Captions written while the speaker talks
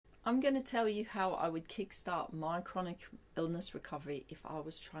I'm going to tell you how I would kickstart my chronic illness recovery if I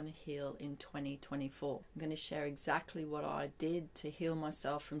was trying to heal in 2024. I'm going to share exactly what I did to heal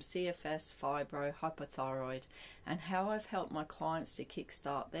myself from CFS, fibro, hypothyroid, and how I've helped my clients to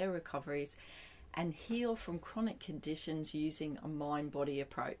kickstart their recoveries and heal from chronic conditions using a mind-body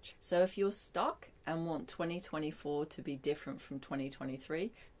approach. So if you're stuck and want 2024 to be different from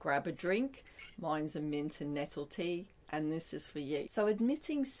 2023, grab a drink. Mine's a mint and nettle tea, and this is for you. So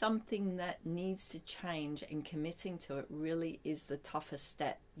admitting something that needs to change and committing to it really is the toughest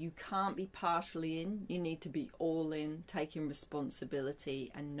step. You can't be partially in, you need to be all in, taking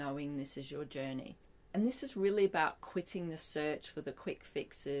responsibility and knowing this is your journey. And this is really about quitting the search for the quick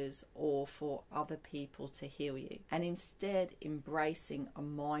fixes or for other people to heal you, and instead embracing a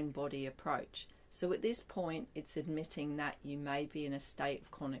mind-body approach. So at this point, it's admitting that you may be in a state of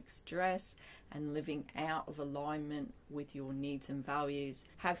chronic stress and living out of alignment with your needs and values,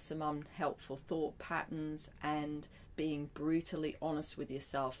 have some unhelpful thought patterns, and being brutally honest with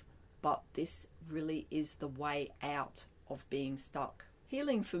yourself. But this really is the way out of being stuck.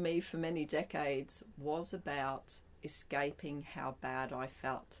 Healing for me for many decades was about escaping how bad I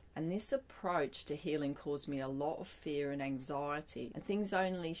felt. And this approach to healing caused me a lot of fear and anxiety. And things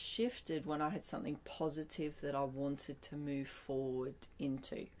only shifted when I had something positive that I wanted to move forward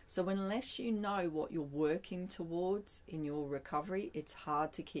into. So unless you know what you're working towards in your recovery, it's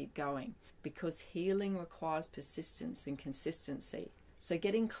hard to keep going because healing requires persistence and consistency. So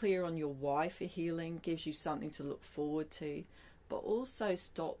getting clear on your why for healing gives you something to look forward to, but also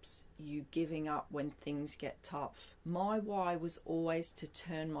stops you giving up when things get tough. My why was always to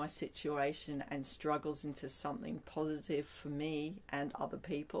turn my situation and struggles into something positive for me and other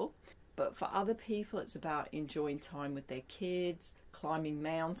people. But for other people, it's about enjoying time with their kids, climbing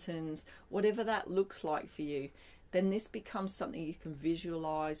mountains, whatever that looks like for you. Then this becomes something you can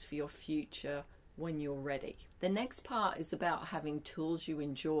visualize for your future when you're ready. The next part is about having tools you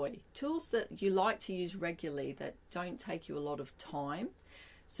enjoy, tools that you like to use regularly that don't take you a lot of time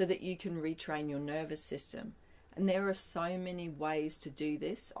so that you can retrain your nervous system. And there are so many ways to do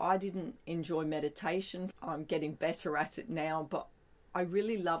this. I didn't enjoy meditation. I'm getting better at it now, but I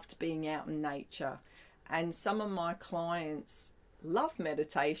really loved being out in nature. And some of my clients love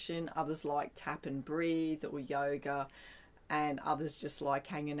meditation, others like tap and breathe or yoga, and others just like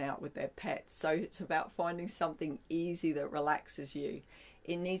hanging out with their pets. So it's about finding something easy that relaxes you.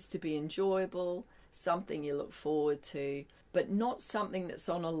 It needs to be enjoyable, something you look forward to, but not something that's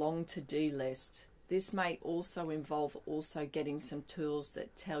on a long to-do list. This may also involve getting some tools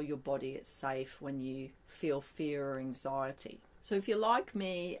that tell your body it's safe when you feel fear or anxiety. So if you're like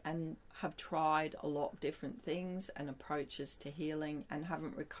me and have tried a lot of different things and approaches to healing and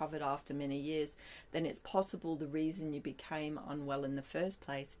haven't recovered after many years, then it's possible the reason you became unwell in the first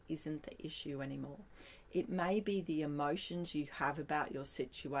place isn't the issue anymore. It may be the emotions you have about your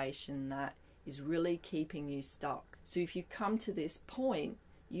situation that is really keeping you stuck. So if you come to this point,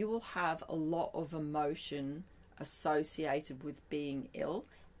 you will have a lot of emotion associated with being ill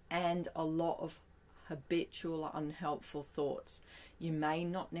and a lot of habitual unhelpful thoughts. You may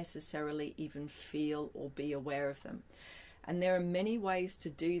not necessarily even feel or be aware of them. And there are many ways to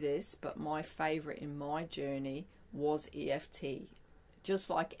do this, but my favorite in my journey was EFT. Just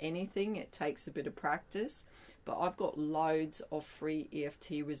like anything, it takes a bit of practice, but I've got loads of free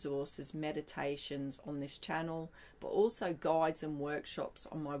EFT resources, meditations on this channel, but also guides and workshops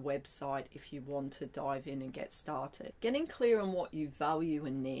on my website if you want to dive in and get started. Getting clear on what you value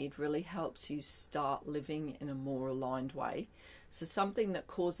and need really helps you start living in a more aligned way. So something that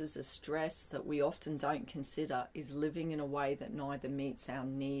causes a stress that we often don't consider is living in a way that neither meets our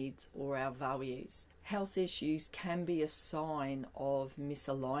needs or our values. Health issues can be a sign of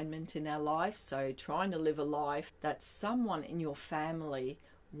misalignment in our life, so trying to live a life that someone in your family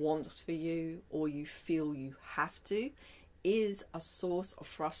wants for you or you feel you have to is a source of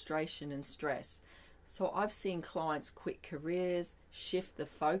frustration and stress. So I've seen clients quit careers, shift the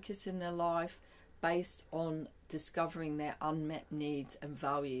focus in their life based on discovering their unmet needs and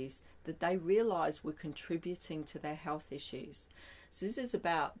values that they realize were contributing to their health issues. So this is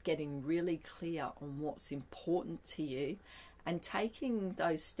about getting really clear on what's important to you and taking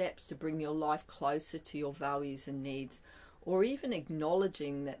those steps to bring your life closer to your values and needs, or even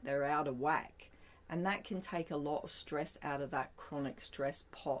acknowledging that they're out of whack. And that can take a lot of stress out of that chronic stress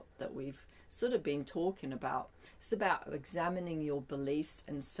pot that we've sort of been talking about. It's about examining your beliefs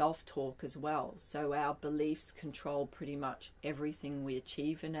and self-talk as well. So our beliefs control pretty much everything we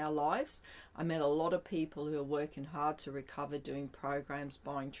achieve in our lives. I met a lot of people who are working hard to recover, doing programs,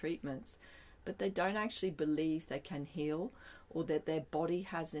 buying treatments, but they don't actually believe they can heal or that their body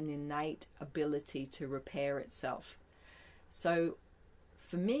has an innate ability to repair itself. So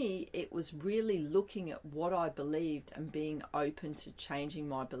for me, it was really looking at what I believed and being open to changing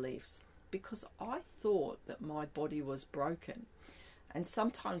my beliefs, because I thought that my body was broken. And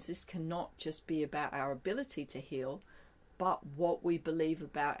sometimes this cannot just be about our ability to heal, but what we believe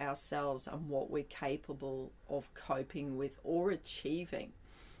about ourselves and what we're capable of coping with or achieving.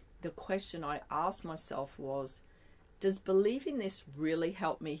 The question I asked myself was, does believing this really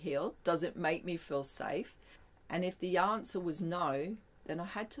help me heal? Does it make me feel safe? And if the answer was no, then I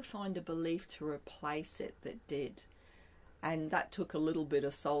had to find a belief to replace it that did. And that took a little bit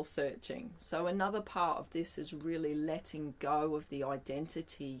of soul searching. So another part of this is really letting go of the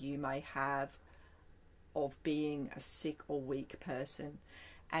identity you may have of being a sick or weak person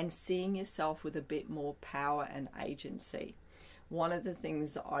and seeing yourself with a bit more power and agency. One of the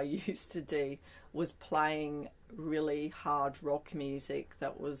things that I used to do was playing really hard rock music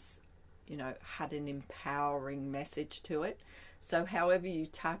that was, had an empowering message to it. So however you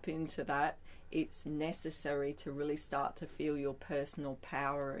tap into that, it's necessary to really start to feel your personal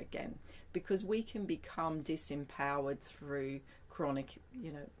power again, because we can become disempowered through chronic,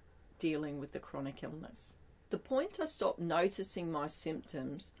 dealing with the chronic illness. The point I stopped noticing my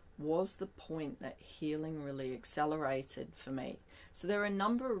symptoms was the point that healing really accelerated for me. So there are a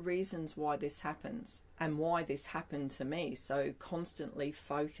number of reasons why this happens and why this happened to me. So constantly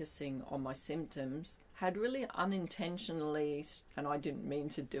focusing on my symptoms had really unintentionally, and I didn't mean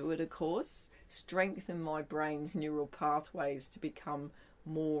to do it of course, strengthened my brain's neural pathways to become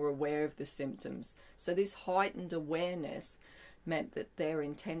more aware of the symptoms. So this heightened awareness meant that their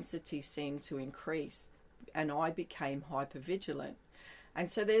intensity seemed to increase and I became hypervigilant. And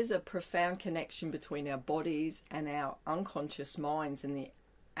so there's a profound connection between our bodies and our unconscious minds, and the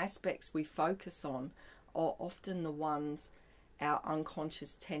aspects we focus on are often the ones our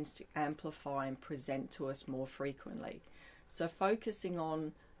unconscious tends to amplify and present to us more frequently. So focusing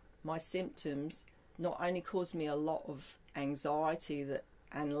on my symptoms not only caused me a lot of anxiety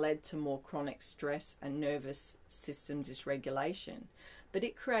and led to more chronic stress and nervous system dysregulation, but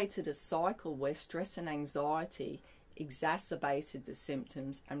it created a cycle where stress and anxiety exacerbated the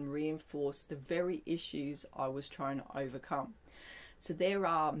symptoms and reinforced the very issues I was trying to overcome. So there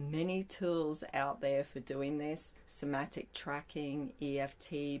are many tools out there for doing this: somatic tracking,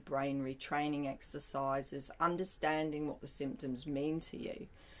 EFT, brain retraining exercises, understanding what the symptoms mean to you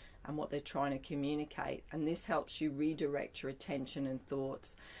and what they're trying to communicate. And this helps you redirect your attention and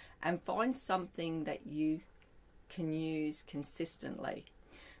thoughts and find something that you can use consistently.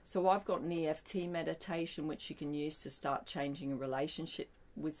 So I've got an EFT meditation which you can use to start changing a relationship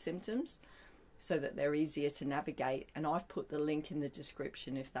with symptoms so that they're easier to navigate, and I've put the link in the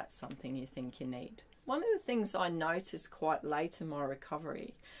description if that's something you think you need. One of the things I noticed quite late in my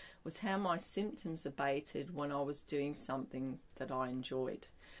recovery was how my symptoms abated when I was doing something that I enjoyed.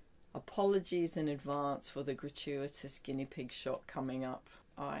 Apologies in advance for the gratuitous guinea pig shot coming up.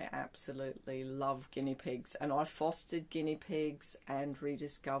 I absolutely love guinea pigs, and I fostered guinea pigs and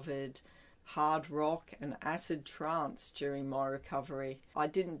rediscovered hard rock and acid trance during my recovery. I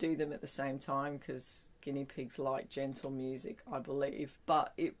didn't do them at the same time because guinea pigs like gentle music, I believe,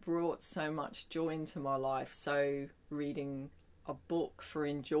 but it brought so much joy into my life. So reading a book for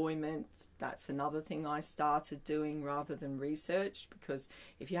enjoyment, that's another thing I started doing rather than research, because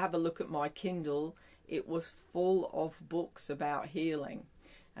if you have a look at my Kindle, it was full of books about healing.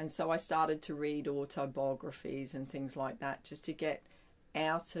 And so I started to read autobiographies and things like that just to get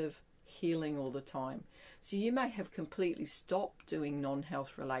out of healing all the time. So you may have completely stopped doing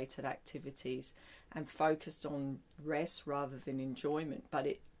non-health related activities and focused on rest rather than enjoyment, but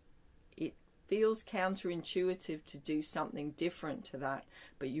it feels counterintuitive to do something different to that,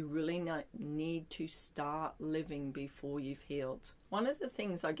 but you really need to start living before you've healed. One of the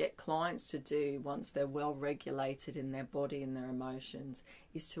things I get clients to do once they're well regulated in their body and their emotions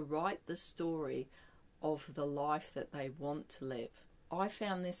is to write the story of the life that they want to live. I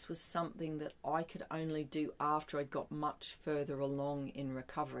found this was something that I could only do after I got much further along in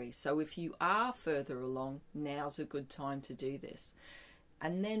recovery. So if you are further along, now's a good time to do this.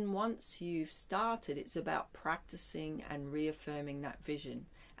 And then once you've started, it's about practicing and reaffirming that vision.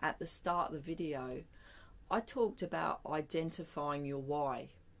 At the start of the video, I talked about identifying your why.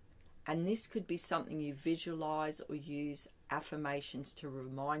 And this could be something you visualize or use affirmations to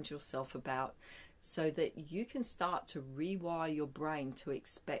remind yourself about, so that you can start to rewire your brain to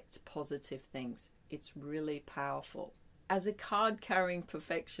expect positive things. It's really powerful. As a card-carrying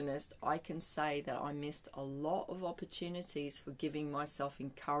perfectionist, I can say that I missed a lot of opportunities for giving myself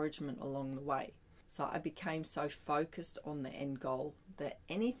encouragement along the way. So I became so focused on the end goal that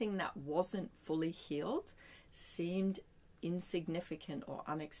anything that wasn't fully healed seemed insignificant or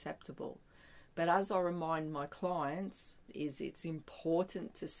unacceptable. But as I remind my clients, it's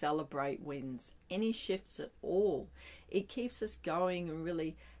important to celebrate wins, any shifts at all. It keeps us going and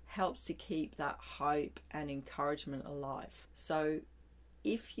really helps to keep that hope and encouragement alive. So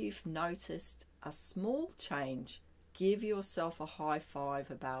if you've noticed a small change, give yourself a high five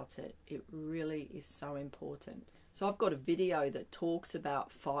about it. It really is so important. So I've got a video that talks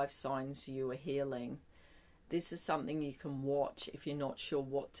about 5 signs you are healing. This is something you can watch if you're not sure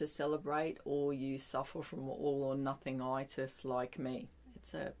what to celebrate or you suffer from all or nothing-itis like me.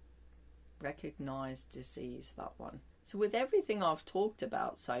 It's a recognized disease, that one. So with everything I've talked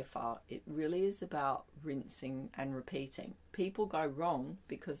about so far, it really is about rinsing and repeating. People go wrong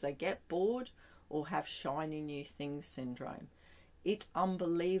because they get bored or have shiny new things syndrome. It's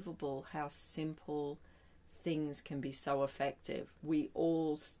unbelievable how simple things can be so effective. We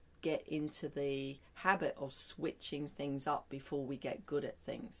all get into the habit of switching things up before we get good at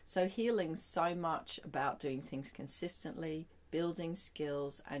things. So healing's so much about doing things consistently, building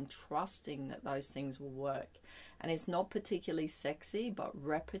skills, and trusting that those things will work. And it's not particularly sexy, but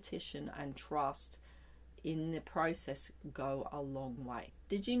repetition and trust in the process go a long way.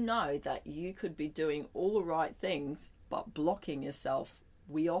 Did you know that you could be doing all the right things but blocking yourself?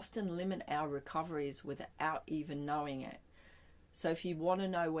 We often limit our recoveries without even knowing it. So if you want to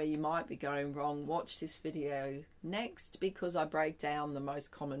know where you might be going wrong, watch this video next, because I break down the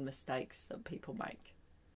most common mistakes that people make.